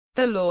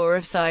The law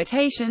of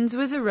citations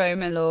was a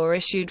Roman law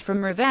issued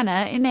from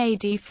Ravenna in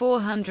AD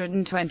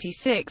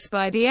 426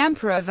 by the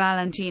Emperor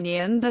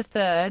Valentinian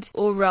III,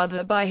 or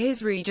rather by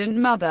his regent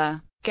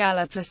mother,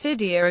 Galla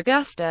Placidia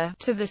Augusta,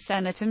 to the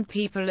Senate and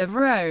people of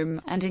Rome,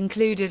 and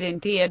included in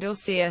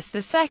Theodosius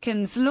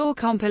II's law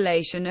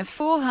compilation of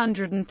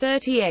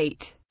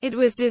 438. It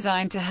was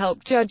designed to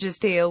help judges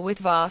deal with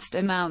vast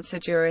amounts of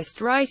jurist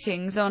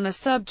writings on a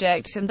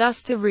subject and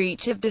thus to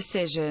reach a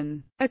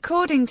decision.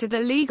 According to the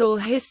legal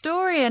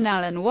historian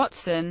Alan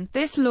Watson,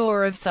 this law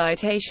of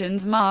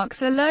citations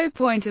marks a low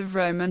point of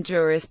Roman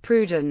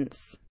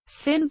jurisprudence,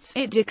 since,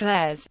 it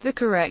declares, the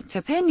correct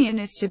opinion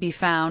is to be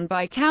found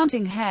by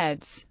counting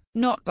heads,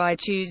 not by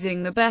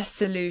choosing the best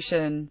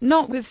solution.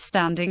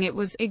 Notwithstanding, it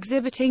was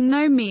exhibiting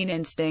no mean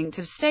instinct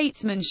of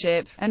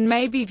statesmanship, and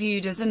may be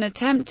viewed as an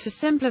attempt to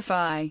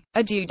simplify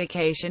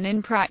adjudication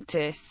in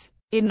practice.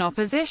 In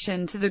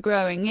opposition to the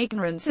growing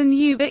ignorance and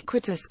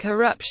ubiquitous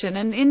corruption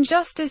and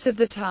injustice of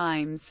the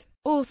times,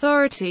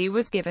 authority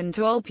was given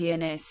to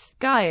Ulpianus,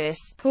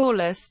 Gaius,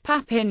 Paulus,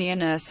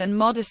 Papinianus and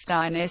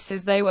Modestinus,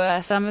 as they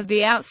were some of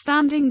the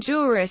outstanding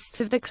jurists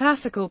of the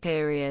classical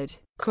period.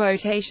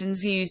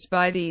 Quotations used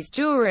by these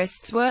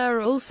jurists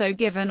were also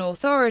given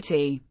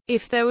authority.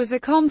 If there was a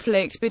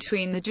conflict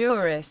between the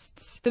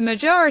jurists, the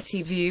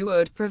majority view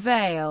would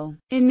prevail.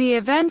 In the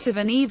event of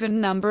an even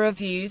number of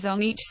views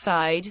on each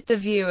side, the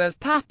view of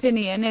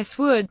Papinianus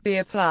would be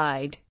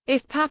applied.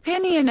 If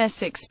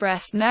Papinianus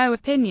expressed no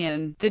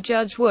opinion, the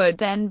judge would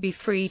then be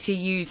free to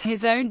use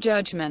his own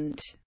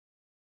judgment.